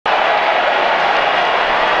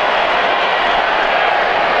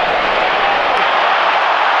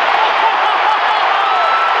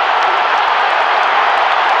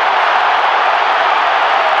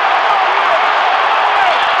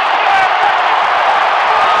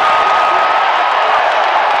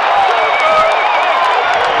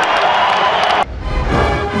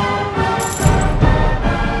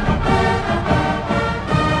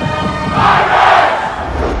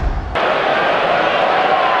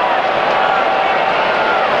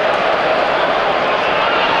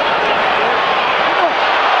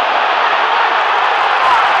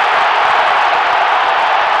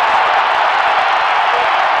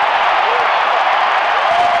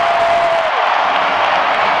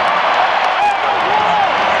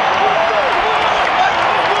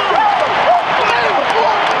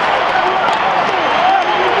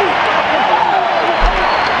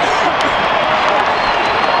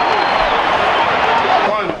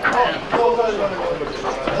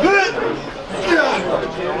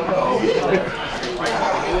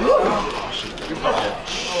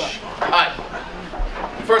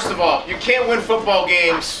football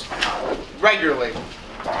games regularly,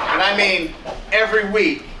 and I mean every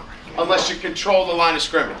week, unless you control the line of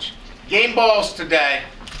scrimmage. Game balls today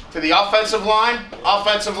to the offensive line.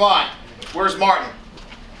 Offensive line. Where's Martin?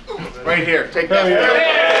 Right here. Take that.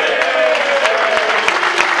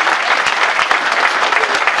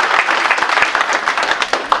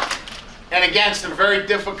 And against a very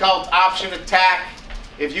difficult option attack,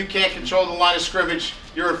 if you can't control the line of scrimmage,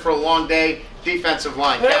 you're in for a long day. Defensive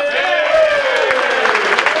line.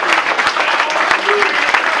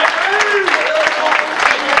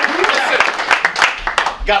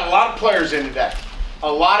 Got a lot of players in today.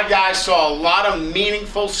 A lot of guys saw a lot of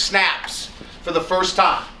meaningful snaps for the first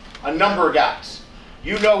time. A number of guys.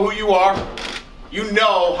 You know who you are. You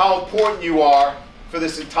know how important you are for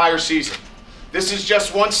this entire season. This is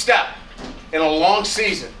just one step in a long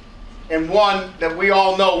season, and one that we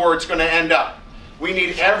all know where it's going to end up. We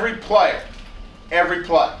need every player, every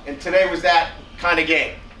play. And today was that kind of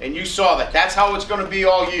game. And you saw that. That's how it's going to be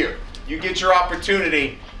all year. You get your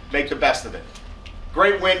opportunity, make the best of it.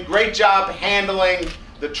 Great win. Great job handling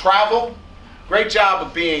the travel. Great job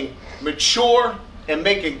of being mature and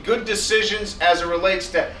making good decisions as it relates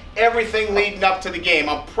to everything leading up to the game.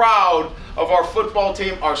 I'm proud of our football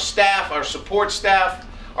team, our staff, our support staff,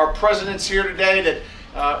 our president's here today that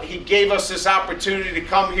he gave us this opportunity to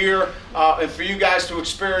come here and for you guys to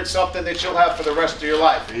experience something that you'll have for the rest of your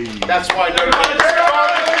life. That's why Notre Dame.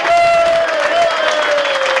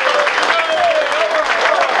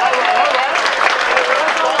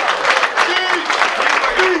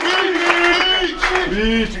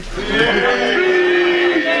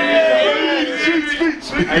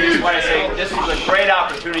 I just want to say this was a great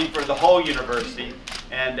opportunity for the whole university,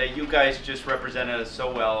 and you guys just represented us so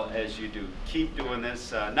well as you do. Keep doing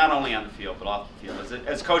this, not only on the field, but off the field.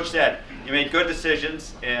 As Coach said, you made good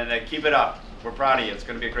decisions, and keep it up. We're proud of you. It's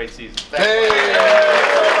going to be a great season.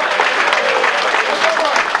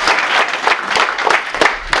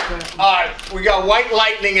 All right, we got White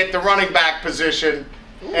Lightning at the running back position,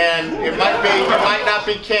 and it might not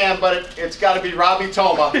be Cam, but it's got to be Robbie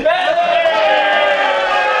Toma.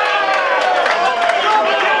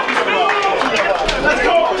 Let's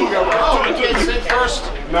go. You can't sit first.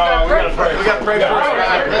 No, we gotta pray. We gotta pray first.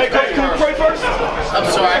 Hey, Coach, can we pray first? I'm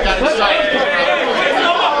sorry, I got excited.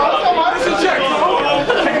 This is check.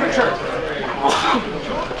 Take him to church.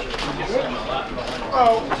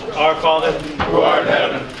 Our Father, who art in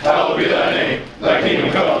heaven, hallowed be thy name. Thy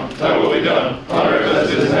kingdom come, thy will be done, on earth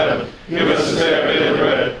as it is in heaven. Give us this day our daily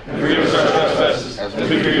bread, and forgive us our trespasses, as we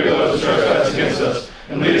forgive those who trespass against us.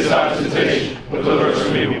 And lead us not into temptation, but deliver us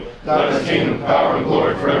from evil. Thine is the kingdom, power, and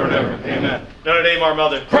glory forever and ever. Amen. Notre Dame, our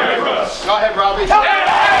mother. Pray for us. Go ahead, Robbie. Hey!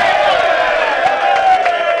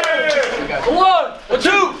 1,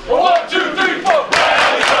 2.